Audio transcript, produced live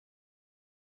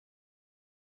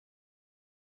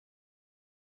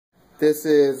This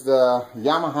is the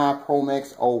Yamaha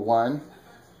ProMix 01.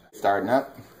 Starting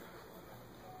up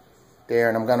there,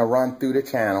 and I'm going to run through the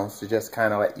channels to just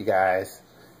kind of let you guys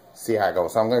see how it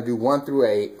goes. So I'm going to do 1 through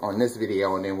 8 on this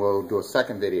video, and then we'll do a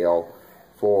second video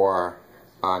for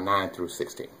 9 through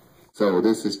 16. So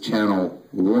this is channel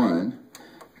 1.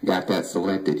 Got that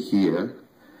selected here.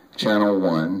 Channel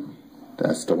 1,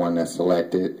 that's the one that's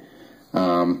selected.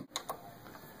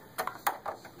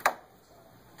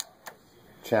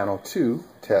 Channel 2,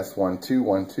 test 1 2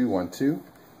 1 2 1 2.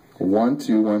 1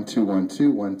 2 1 2 1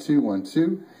 2 1 2 1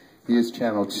 2. Here's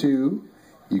channel 2.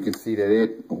 You can see that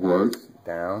it works.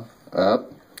 Down,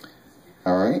 up.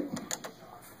 All right.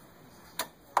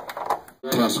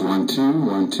 Test 1 2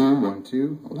 1 2 1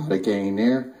 2. A lot of gain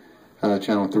there.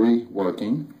 Channel 3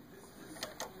 working.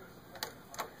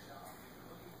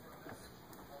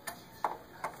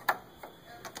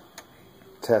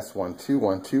 Test 1 2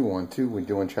 1 2 1 2. We're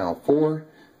doing channel 4.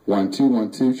 1 2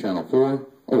 1 2. Channel 4.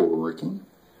 Oh, working.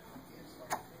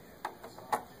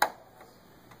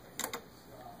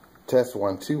 Test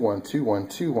 1 2 1 2 1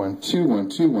 2 1 2 1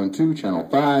 2 1 2. Channel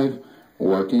 5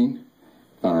 working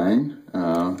fine.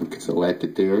 We can select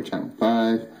it there. Channel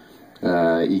 5.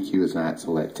 EQ is not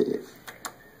selected.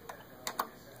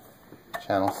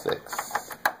 Channel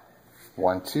 6.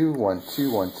 1 2 1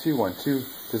 2 1 2 1 2.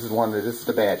 This is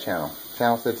the bad channel.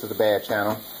 Channel 6 is the bad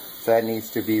channel, so that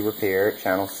needs to be repaired.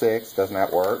 Channel 6 does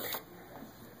not work.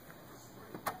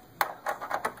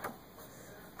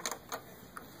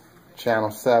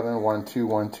 Channel 7, 1 2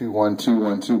 1 2 1 2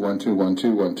 1 2 1 2 1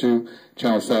 2 1 2.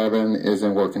 Channel 7 is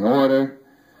in working order.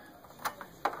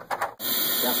 Got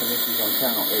some issues on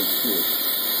channel 8 too.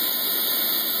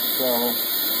 So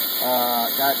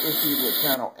got issues with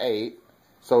channel 8.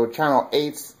 So channel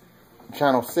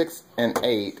 6 and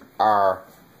 8 are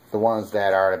the ones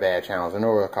that are the bad channels. And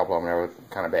there were a couple of them that were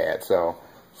kind of bad. So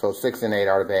 6 and 8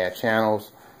 are the bad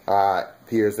channels.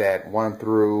 Appears that 1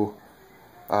 through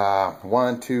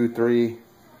 1, 2, 3,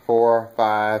 4,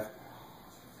 5,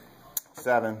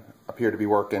 7 appear to be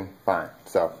working fine.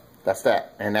 So that's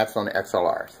that, and that's on the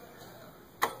XLRs.